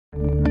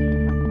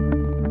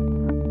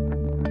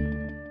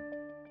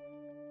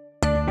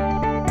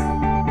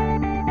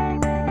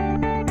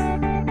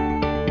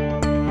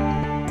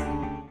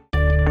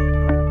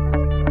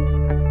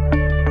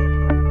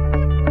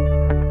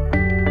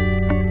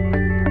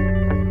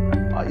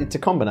It's a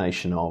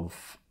combination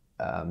of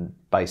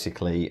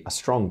basically a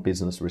strong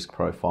business risk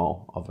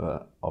profile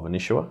of an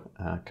issuer,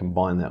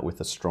 combine that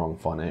with a strong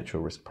financial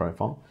risk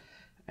profile,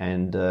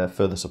 and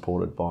further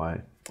supported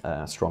by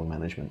strong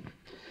management.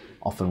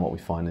 Often what we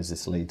find is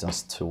this leads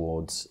us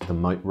towards the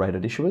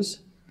moat-rated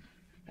issuers,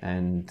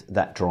 and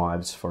that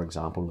drives, for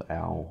example,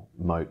 our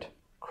Moat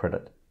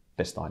Credit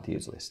Best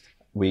Ideas list.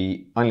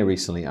 We only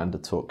recently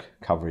undertook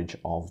coverage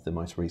of the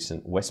most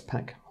recent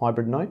Westpac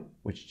hybrid note,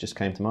 which just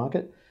came to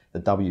market, the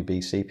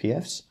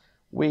WBCPFs.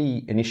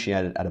 We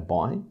initiated at a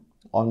buy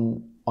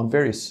on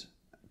various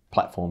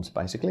platforms,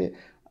 basically.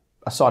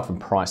 Aside from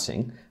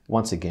pricing,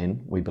 once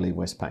again, we believe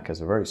Westpac has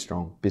a very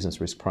strong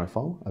business risk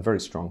profile, a very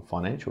strong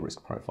financial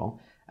risk profile,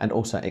 and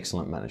also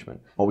excellent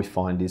management. What we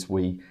find is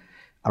we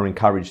are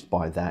encouraged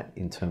by that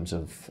in terms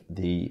of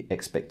the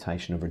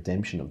expectation of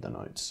redemption of the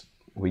notes.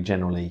 We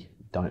generally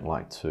don't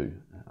like to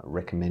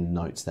recommend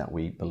notes that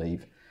we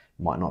believe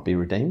might not be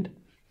redeemed.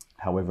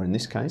 However, in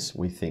this case,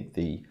 we think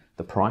the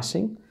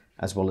pricing,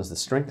 as well as the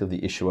strength of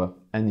the issuer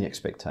and the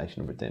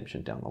expectation of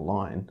redemption down the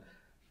line,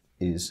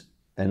 is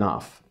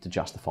enough to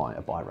justify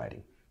a buy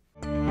rating.